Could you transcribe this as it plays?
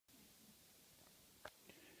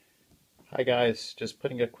Hi guys, just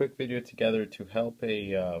putting a quick video together to help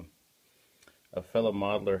a fellow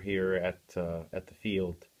modeler here at the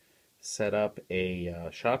field set up a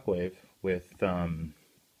shockwave with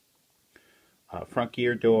front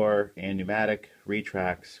gear door and pneumatic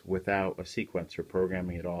retracts without a sequencer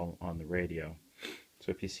programming it all on the radio. So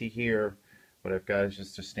if you see here, what I've got is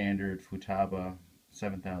just a standard Futaba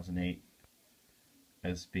 7008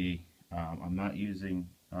 SB. I'm not using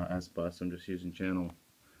S-bus, I'm just using channel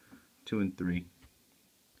 2 and 3.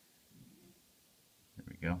 There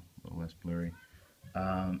we go, a little less blurry.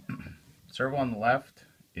 Servo on the left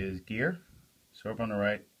is gear, servo on the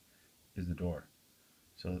right is the door.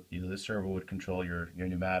 So this servo would control your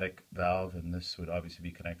pneumatic valve, and this would obviously be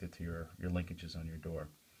connected to your linkages on your door.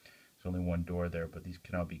 There's only one door there, but these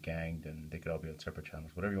can all be ganged and they could all be on separate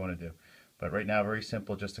channels, whatever you want to do. But right now, very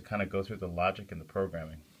simple, just to kind of go through the logic and the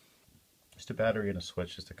programming. Just a battery and a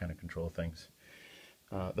switch just to kind of control things.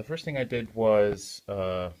 The first thing I did was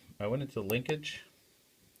I went into linkage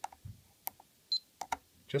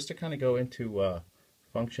just to kind of go into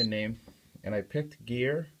function name, and I picked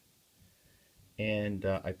gear and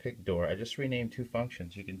I picked door. I just renamed two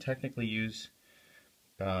functions. You can technically use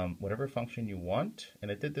whatever function you want,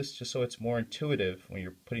 and I did this just so it's more intuitive when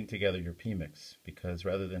you're putting together your PMix, because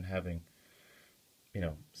rather than having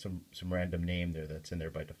some random name there that's in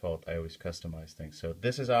there by default, I always customize things. So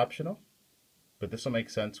this is optional, but this will make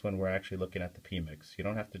sense when we're actually looking at the PMix. You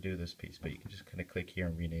don't have to do this piece, but you can just kind of click here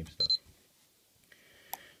and rename stuff.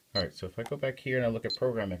 Alright, so if I go back here and I look at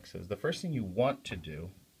program mixes, the first thing you want to do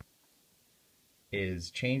is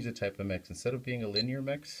change the type of mix. Instead of being a linear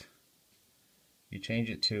mix, you change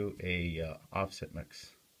it to a offset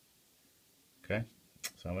mix. Okay,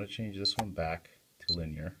 so I'm going to change this one back to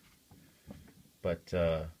linear, but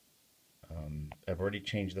I've already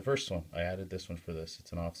changed the first one. I added this one for this.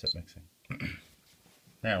 It's an offset mixing.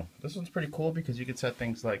 Now, this one's pretty cool because you can set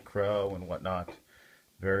things like crow and whatnot.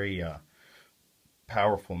 Very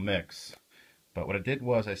powerful mix. But what I did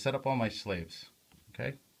was I set up all my slaves.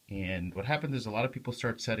 Okay, and what happens is a lot of people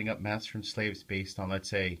start setting up master and slaves based on,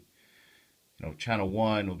 let's say, channel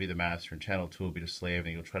 1 will be the master and channel 2 will be the slave,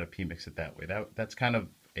 and you'll try to PMix it that way. That's kind of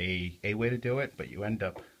a way to do it, but you end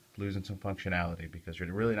up losing some functionality because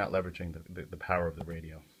you're really not leveraging the power of the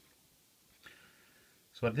radio.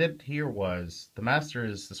 So what I did here was, the master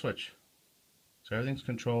is the switch. So everything's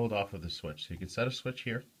controlled off of the switch. So you can set a switch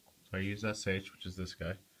here. So I use SH, which is this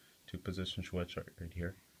guy. 2-position switch right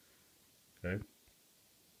here. Okay.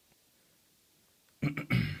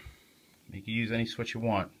 You can use any switch you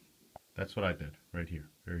want. That's what I did right here.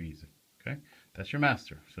 Very easy. Okay. That's your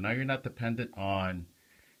master. So now you're not dependent on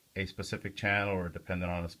a specific channel or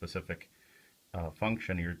dependent on a specific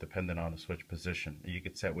function. You're dependent on a switch position. You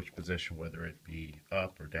could set which position, whether it be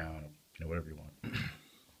up or down, whatever you want.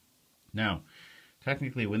 Now,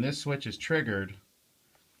 technically, when this switch is triggered,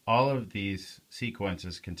 all of these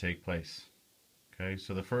sequences can take place. Okay,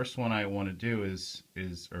 so the first one I want to do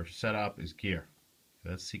or set up is gear.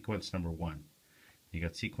 That's sequence number 1. You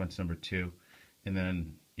got sequence number 2, and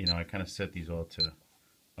then I kind of set these all to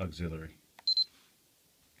auxiliary.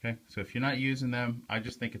 Okay, so if you're not using them, I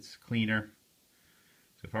just think it's cleaner.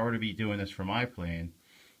 So if I were to be doing this for my plane,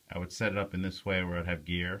 I would set it up in this way where I'd have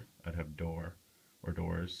gear, I'd have door or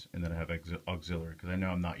doors, and then I have auxiliary, because I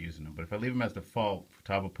know I'm not using them. But if I leave them as default,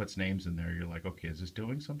 Futaba puts names in there, you're like, okay, is this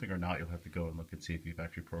doing something or not? You'll have to go and look and see if you've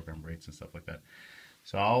actually programmed rates and stuff like that.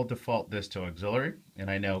 So I'll default this to auxiliary,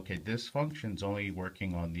 and I know, okay, this function's only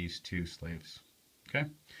working on these two slaves. Okay,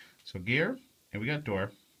 so gear, and we got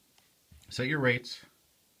door. Set your rates.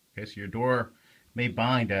 Okay, so your door may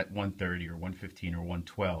bind at 130 or 115 or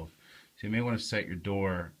 112. So you may want to set your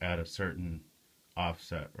door at a certain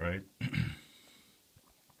offset, right?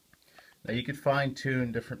 Now you could fine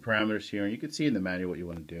tune different parameters here, and you can see in the manual what you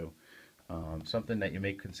want to do. Something that you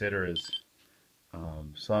may consider is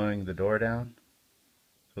slowing the door down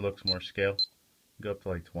so it looks more scale. Go up to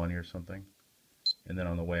like 20 or something, and then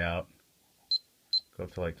on the way out, go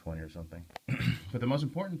up to like 20 or something. But the most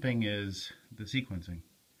important thing is the sequencing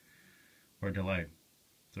or delay.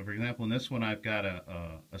 So for example, in this one I've got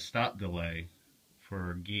a stop delay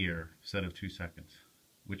for gear set of 2 seconds,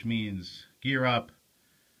 which means gear up,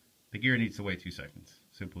 the gear needs to wait 2 seconds.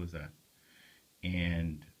 Simple as that.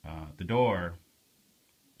 And the door,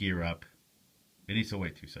 gear up, it needs to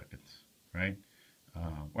wait 2 seconds, right?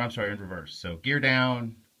 Or I'm sorry, in reverse. So gear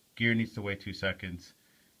down, gear needs to wait 2 seconds.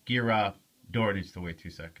 Gear up, door needs to wait 2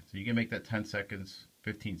 seconds. So you can make that 10 seconds,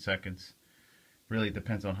 15 seconds. Really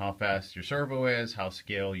depends on how fast your servo is, how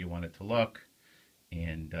scale you want it to look,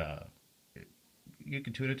 and you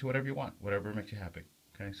can tune it to whatever you want, whatever makes you happy.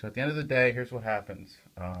 Okay, so at the end of the day, here's what happens.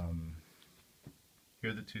 Here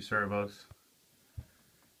are the two servos.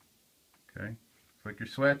 Okay, flick your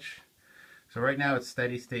switch. So right now it's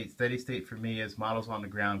steady state. Steady state for me is models on the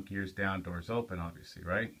ground, gears down, doors open, obviously,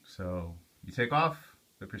 right? So you take off,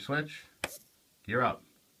 flip your switch, gear up,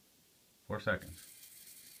 4 seconds.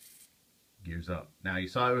 Gears up. Now you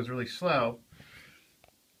saw it was really slow.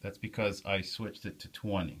 That's because I switched it to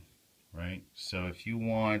 20, right? So if you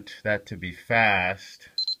want that to be fast,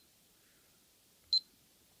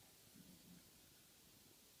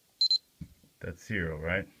 that's 0,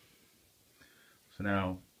 right? So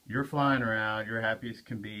now you're flying around, you're happy as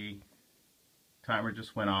can be, timer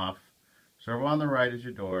just went off. Servo on the right is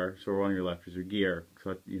your door, servo on your left is your gear,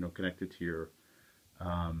 so connected to your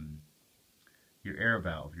air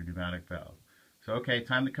valve, your pneumatic valve. So okay,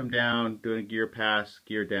 time to come down, doing a gear pass,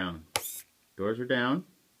 gear down. Doors are down,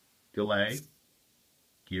 delay,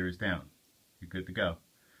 gear is down. You're good to go.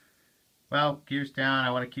 Well, gear's down,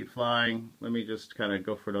 I want to keep flying. Let me just kind of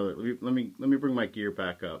go for another, let me bring my gear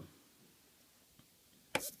back up.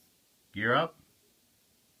 Gear up,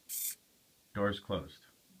 doors closed.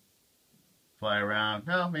 Fly around,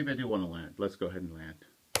 no, maybe I do want to land. Let's go ahead and land.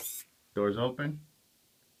 Doors open,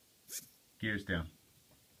 gears down.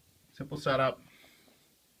 Simple setup.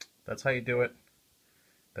 That's how you do it.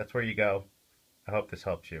 That's where you go. I hope this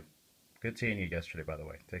helps you. Good seeing you yesterday, by the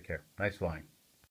way. Take care. Nice flying.